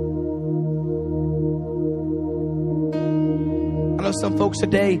 I know some folks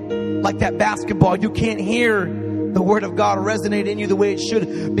today, like that basketball, you can't hear the word of God resonate in you the way it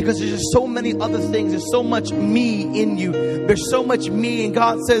should, because there's just so many other things. There's so much me in you. There's so much me, and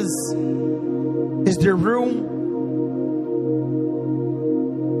God says, is there room?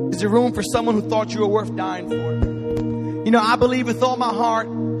 Is there room for someone who thought you were worth dying for? You know, I believe with all my heart,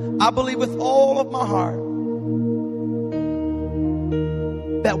 I believe with all of my heart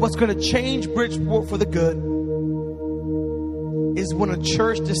that what's going to change Bridgeport for the good is when a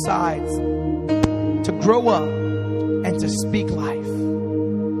church decides to grow up and to speak life.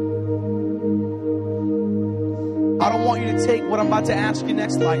 I don't want you to take what I'm about to ask you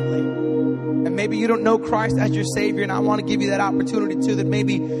next lightly. And maybe you don't know Christ as your Savior, and I want to give you that opportunity too, that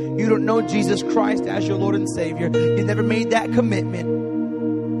maybe you don't know Jesus Christ as your Lord and Savior. You never made that commitment.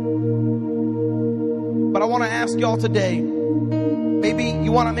 But I want to ask y'all today, maybe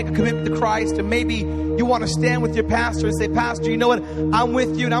you want to make a commitment to Christ, and maybe you want to stand with your pastor and say, Pastor, you know what? I'm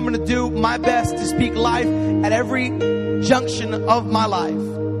with you, and I'm going to do my best to speak life at every junction of my life.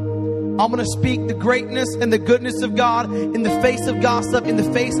 I'm going to speak the greatness and the goodness of God in the face of gossip, in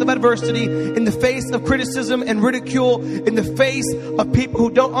the face of adversity, in the face of criticism and ridicule, in the face of people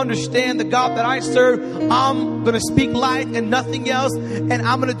who don't understand the God that I serve. I'm going to speak life and nothing else. And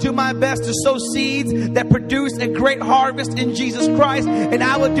I'm going to do my best to sow seeds that produce a great harvest in Jesus Christ. And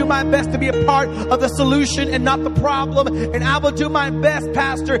I will do my best to be a part of the solution and not the problem. And I will do my best,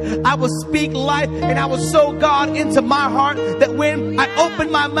 Pastor. I will speak life, and I will sow God into my heart, that when I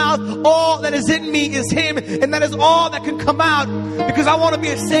open my mouth, all that is in me is Him, and that is all that can come out, because I want to be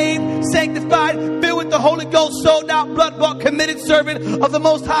a saved, sanctified, filled with the Holy Ghost, sold out, blood-bought, committed servant of the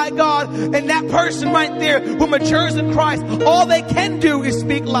Most High God. And that person right there who matures in Christ, all they can do is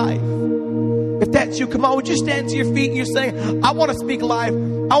speak life. If that's you, come on, would you stand to your feet and you say, I want to speak life.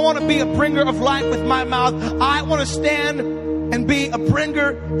 I want to be a bringer of life with my mouth. I want to stand and be a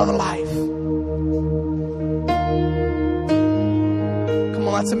bringer of life. Come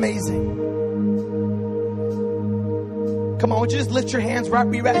on, that's amazing. Come on, would you just lift your hands right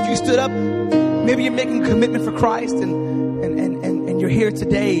where you're at? If you stood up, maybe you're making a commitment for Christ and you're here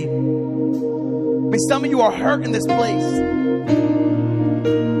today. But some of you are hurt in this place.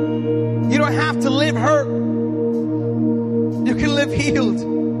 You don't have to live hurt. You can live healed.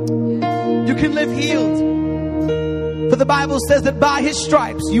 You can live healed. For the Bible says that by His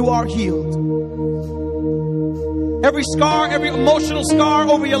stripes you are healed. Every scar, every emotional scar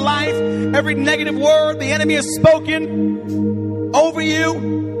over your life, every negative word the enemy has spoken over you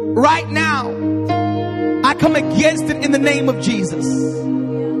right now, I come against it in the name of Jesus.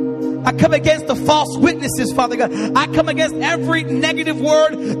 I come against the false witnesses, Father God. I come against every negative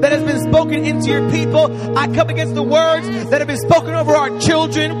word that has been spoken into your people. I come against the words that have been spoken over our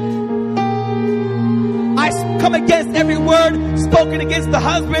children. I come against every word spoken against the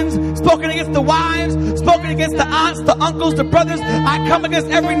husbands, spoken against the wives, spoken against the aunts, the uncles, the brothers. I come against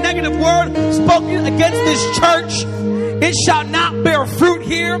every negative word spoken against this church. It shall not bear fruit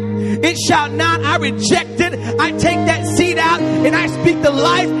here. It shall not. I reject it. I take that seed out and I speak the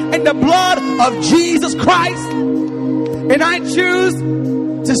life and the blood of Jesus Christ. And I choose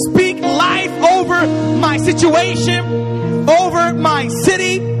to speak life over my situation, over my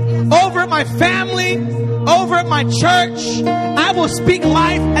city, over my family, over my church. I will speak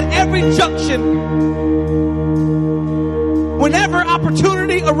life at every junction. Whenever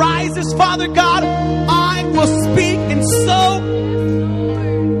opportunity arises, Father God, I will speak and sow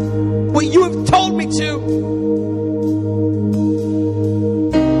what you have told me to.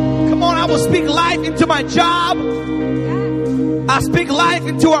 Come on, I will speak life into my job. I speak life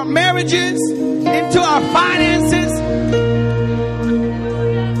into our marriages, into our finances.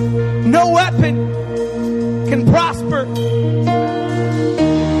 No weapon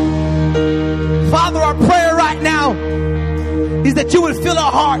now is that you would fill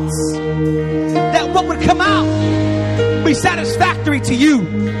our hearts, that what would come out be satisfactory to you.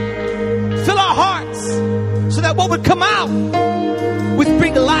 Fill our hearts so that what would come out would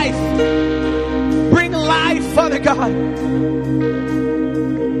bring life. Bring life, Father God.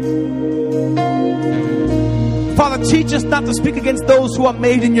 Father, teach us not to speak against those who are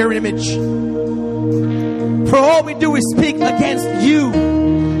made in your image. For all we do is speak against you.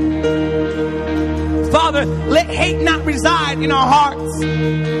 Father, let hate not reside in our hearts,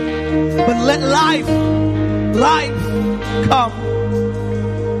 but let life come.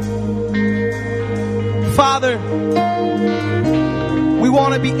 Father, we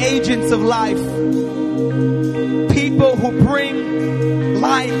want to be agents of life. People who bring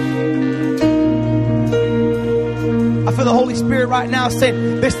life. I feel the Holy Spirit right now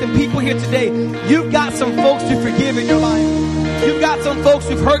saying, there's some people here today. You've got some folks to forgive in your life. You've got some folks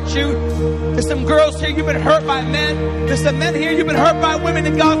who've hurt you. There's some girls here, you've been hurt by men. There's some men here, you've been hurt by women.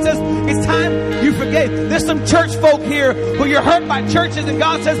 And God says, it's time you forgave. There's some church folk here who you're hurt by churches. And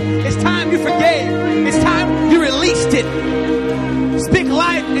God says, it's time you forgave. It's time you released it. Speak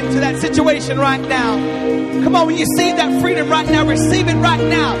life into that situation right now. Come on, when you see that freedom right now, receive it right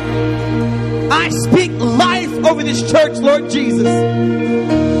now. I speak life over this church, Lord Jesus.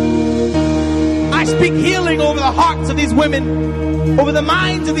 I speak healing over the hearts of these women, over the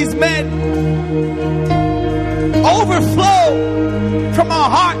minds of these men. Overflow from our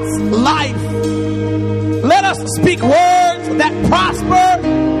hearts life. Let us speak words that prosper.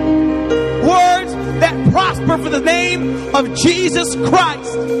 Words that prosper for the name of Jesus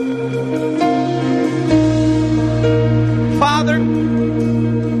Christ. Father,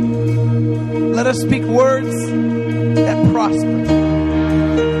 let us speak words that prosper.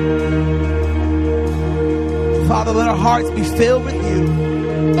 Father, let our hearts be filled with you.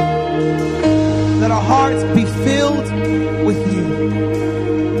 Let our hearts be filled with you.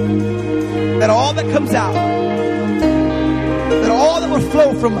 That all that comes out, that all that will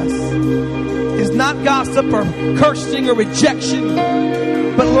flow from us is not gossip or cursing or rejection,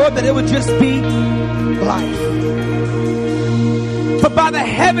 but Lord, that it would just be life. For by the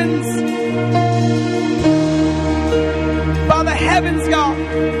heavens, God,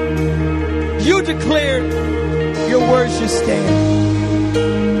 you declared your word should stand.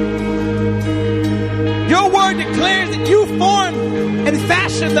 Your word declares that you formed and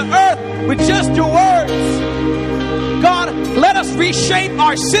fashioned the earth with just your words. God, let us reshape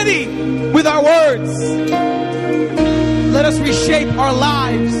our city with our words. Let us reshape our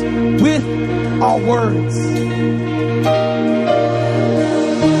lives with our words.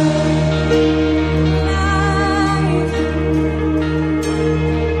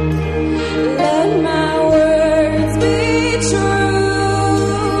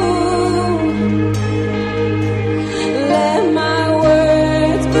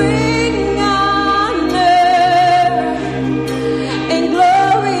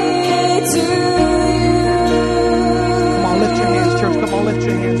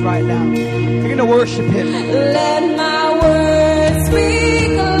 Right now, you're going to worship him.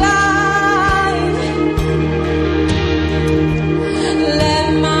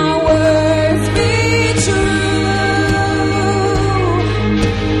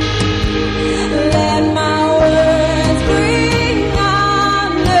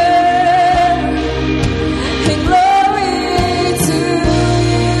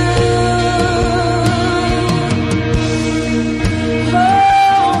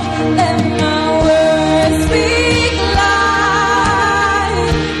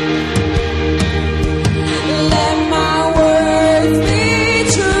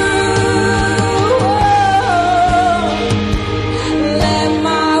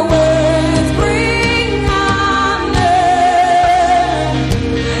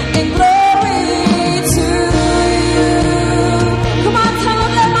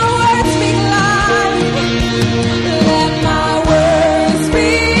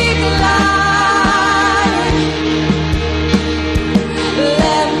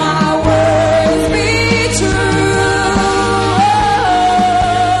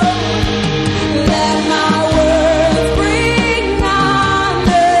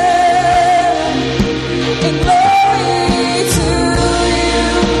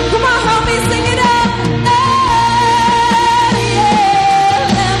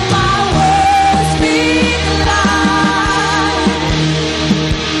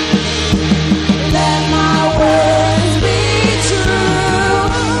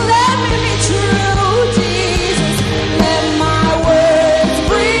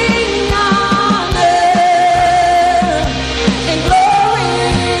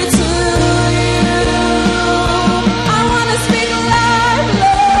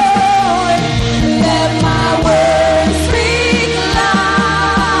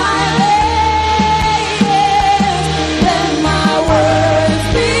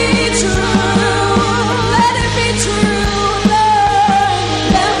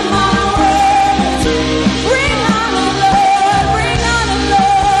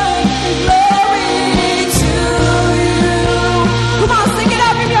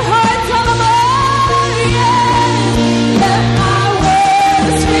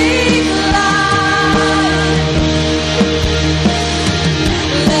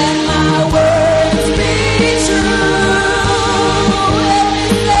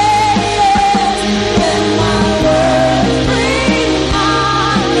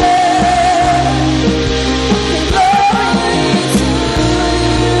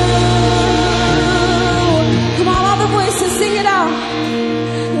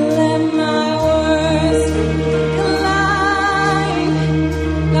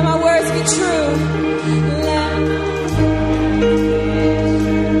 true.